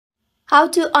How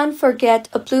to unforget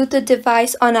a Bluetooth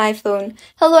device on iPhone.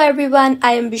 Hello everyone,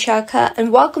 I am Bishakha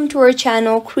and welcome to our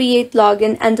channel Create,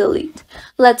 Login and Delete.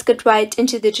 Let's get right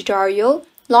into the tutorial.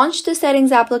 Launch the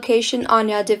settings application on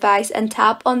your device and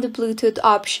tap on the Bluetooth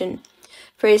option.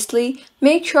 Firstly,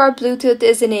 make sure Bluetooth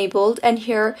is enabled and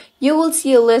here you will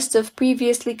see a list of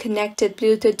previously connected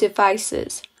Bluetooth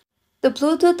devices. The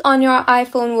Bluetooth on your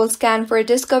iPhone will scan for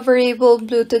discoverable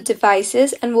Bluetooth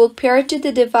devices and will pair to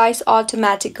the device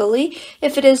automatically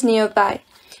if it is nearby.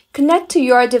 Connect to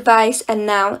your device and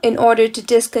now, in order to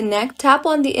disconnect, tap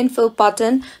on the Info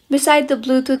button beside the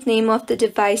Bluetooth name of the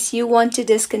device you want to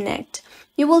disconnect.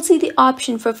 You will see the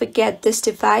option for Forget this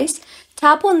device.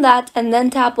 Tap on that and then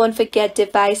tap on Forget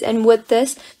device, and with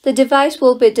this, the device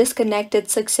will be disconnected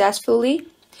successfully.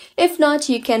 If not,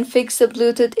 you can fix the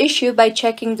Bluetooth issue by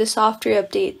checking the software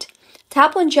update.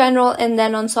 Tap on General and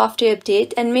then on Software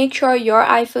Update and make sure your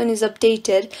iPhone is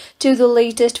updated to the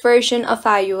latest version of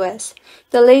iOS.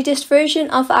 The latest version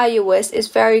of iOS is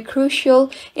very crucial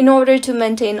in order to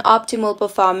maintain optimal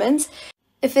performance.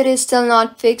 If it is still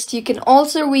not fixed, you can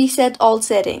also reset all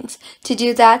settings. To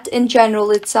do that, in General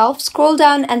itself, scroll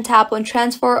down and tap on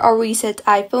Transfer or Reset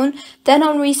iPhone, then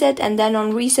on Reset and then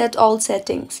on Reset All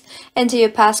Settings. Enter your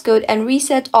passcode and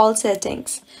reset all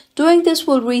settings. Doing this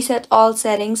will reset all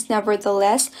settings.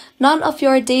 Nevertheless, none of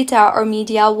your data or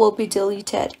media will be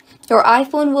deleted. Your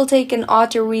iPhone will take an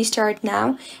auto restart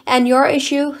now, and your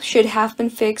issue should have been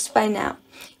fixed by now.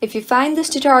 If you find this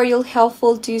tutorial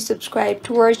helpful, do subscribe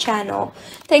to our channel.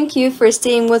 Thank you for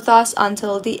staying with us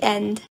until the end.